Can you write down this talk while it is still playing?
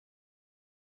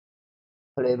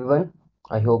Hello everyone,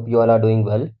 I hope you all are doing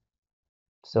well.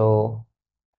 So,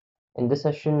 in this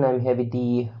session, I'm here with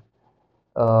the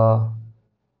uh,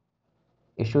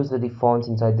 issues with the fonts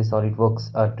inside the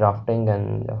SolidWorks drafting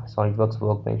and SolidWorks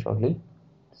workbench only.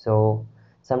 So,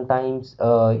 sometimes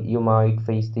you might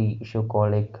face the issue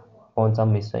called like fonts are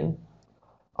missing,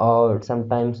 or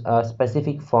sometimes a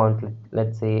specific font,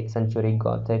 let's say Century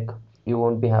Gothic, you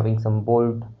won't be having some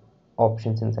bold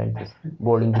options inside this,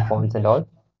 bolding the fonts and all.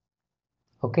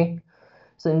 Okay.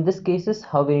 So in this cases,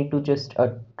 how we need to just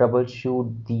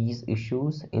troubleshoot these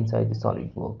issues inside the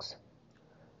SolidWorks.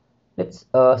 Let's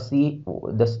see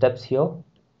the steps here.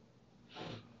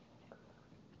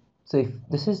 So if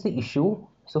this is the issue,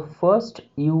 so first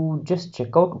you just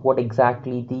check out what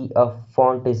exactly the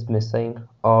font is missing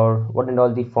or what and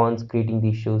all the fonts creating the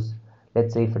issues.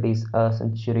 Let's say if it is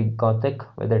Century Gothic,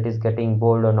 whether it is getting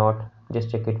bold or not,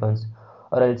 just check it once.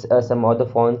 Or else some other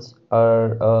fonts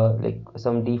are like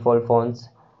some default fonts,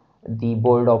 the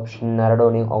bold option, narrow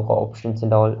downing options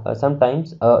and all.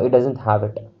 Sometimes it doesn't have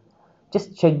it.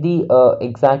 Just check the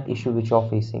exact issue which you're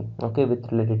facing, okay, with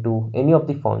related to any of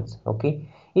the fonts. Okay,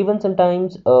 even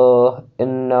sometimes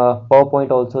in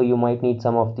PowerPoint also you might need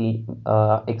some of the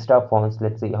extra fonts.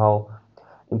 Let's say how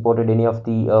imported any of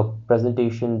the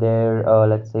presentation there,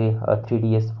 let's say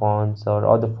 3ds fonts or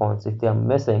other fonts, if they are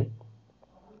missing,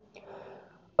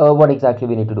 what exactly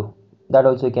we need to do, that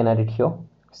also you can add it here.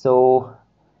 So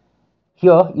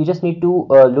here you just need to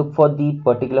look for the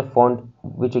particular font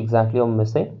which exactly are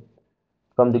missing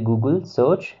from the Google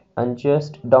search and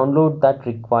just download that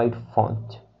required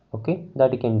font. Okay,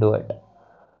 that you can do it.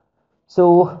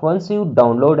 So once you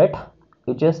download it,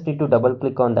 you just need to double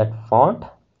click on that font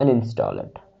and install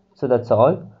it. So that's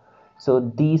all.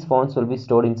 So these fonts will be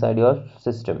stored inside your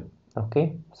system.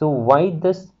 Okay, so why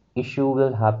this issue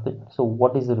will happen? So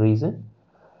what is the reason?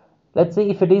 Let's say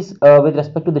if it is with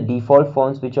respect to the default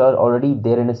fonts which are already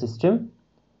there in a system,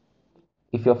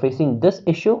 if you're facing this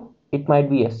issue, it might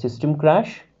be a system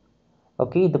crash.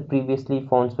 Okay, the previously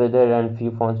fonts were there and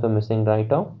few fonts were missing right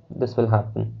now. This will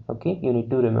happen. Okay, you need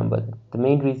to remember that. The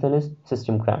main reason is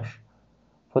system crash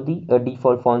for the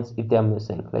default fonts if they are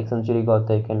missing, like Century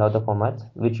Gothic and other formats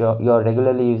which you are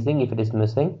regularly using. If it is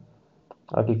missing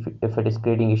or if it is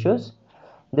creating issues,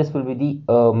 this will be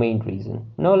the main reason.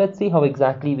 Now let's see how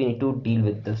exactly we need to deal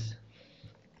with this.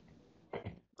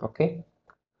 Okay,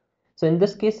 so in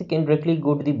this case you can directly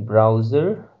go to the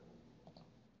browser.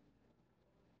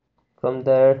 From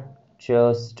there,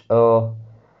 just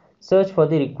search for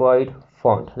the required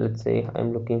font. Let's say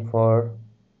I'm looking for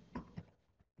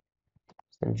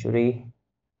Century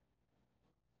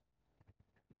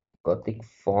Gothic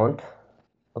font.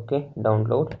 Okay,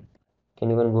 download.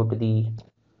 Can even go to the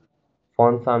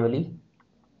font family.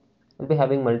 We'll be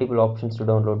having multiple options to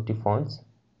download the fonts.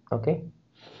 Okay,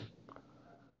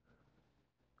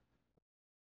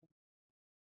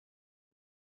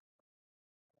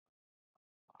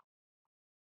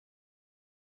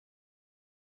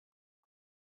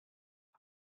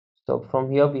 so from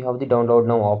here we have the download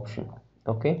now option.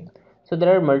 Okay, so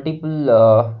there are multiple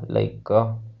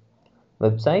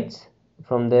websites.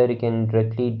 From there you can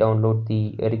directly download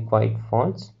the required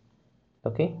fonts.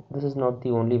 Okay, this is not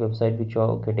the only website which you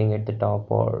are getting at the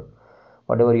top or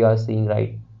whatever you are seeing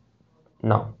right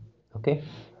now. Okay,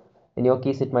 in your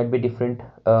case it might be different,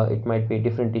 it might be a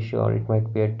different issue or it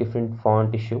might be a different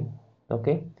font issue.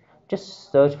 Okay,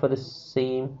 just search for the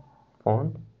same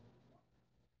font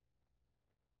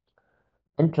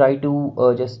and try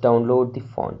to just download the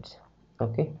fonts.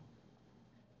 Okay,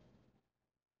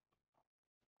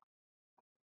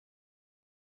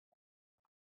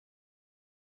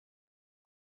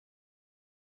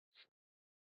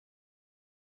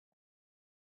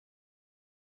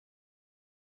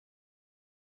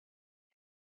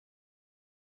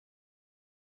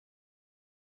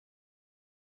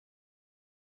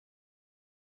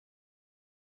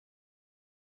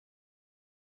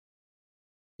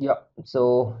 yeah,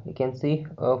 so you can see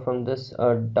from this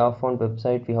DAW font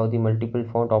website we have the multiple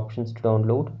font options to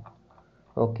download.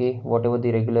 Okay, whatever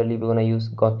the regularly we're gonna use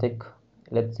Gothic.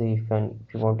 Let's say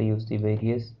if you want to use the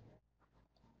various,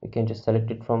 you can just select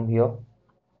it from here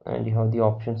and you have the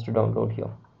options to download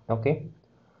here. Okay,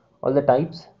 all the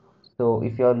types. So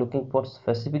if you are looking for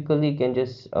specifically, you can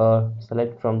just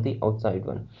select from the outside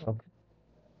one. Okay,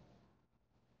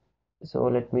 so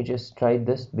let me just try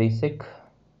this basic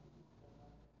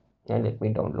and let me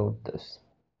download this.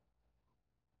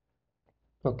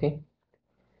 Okay,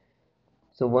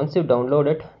 so once you download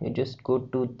it, you just go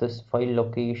to this file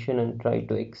location and try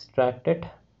to extract it.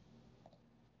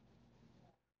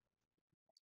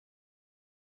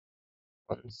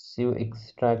 Once you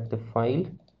extract the file,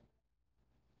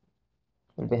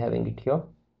 you'll be having it here,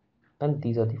 and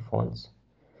these are the fonts.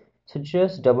 So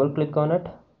just double click on it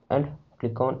and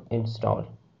click on install.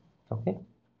 Okay,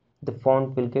 the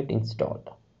font will get installed.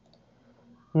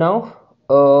 Now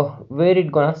where it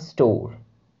gonna store?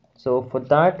 So for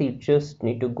that you just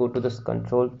need to go to this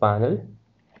control panel,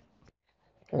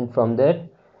 and from there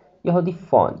you have the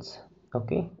fonts.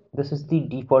 Okay, this is the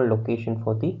default location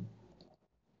for the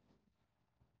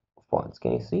fonts.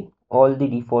 Can you see all the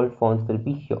default fonts will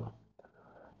be here?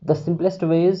 The simplest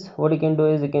way is, what you can do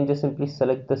is you can just simply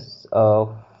select this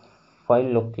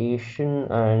file location,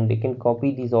 and you can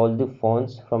copy these all the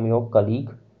fonts from your colleague.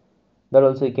 That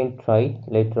also you can try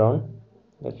later on.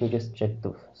 Let me just check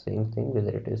the same thing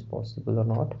whether it is possible or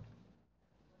not.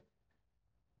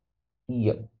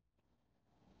 Yep.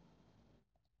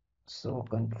 So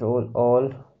control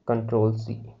all, control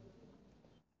C.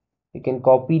 You can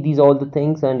copy these all the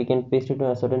things and you can paste it in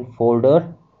a certain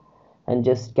folder, and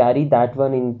just carry that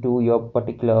one into your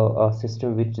particular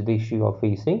system which the issue you are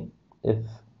facing. If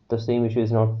the same issue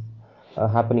is not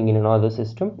happening in another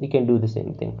system, you can do the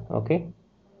same thing. Okay,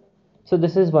 so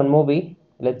this is one more way.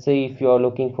 Let's say if you are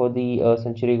looking for the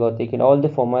Century Gothic, and all the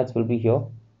formats will be here.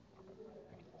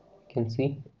 You can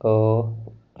see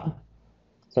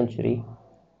Century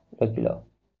regular.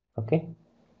 Okay,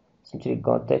 Century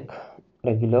Gothic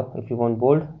regular. If you want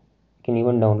bold, you can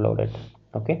even download it.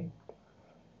 Okay,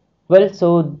 well,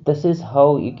 so this is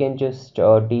how you can just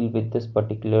deal with this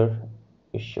particular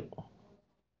issue.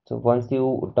 So once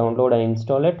you download and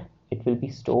install it, it will be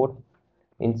stored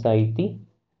inside the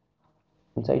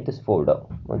inside this folder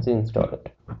once you install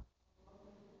it.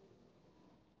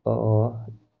 uh,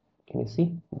 can you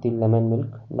see the lemon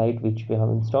milk light which we have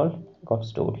installed got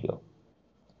stored here?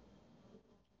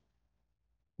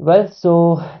 Well,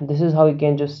 so this is how you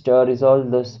can just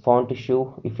resolve this font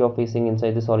issue if you're facing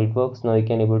inside the SolidWorks. Now you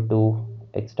can able to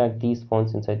extract these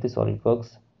fonts inside the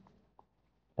SolidWorks.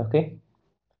 Okay,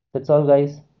 that's all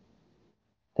guys.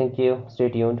 Thank you, stay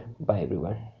tuned, bye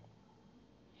everyone.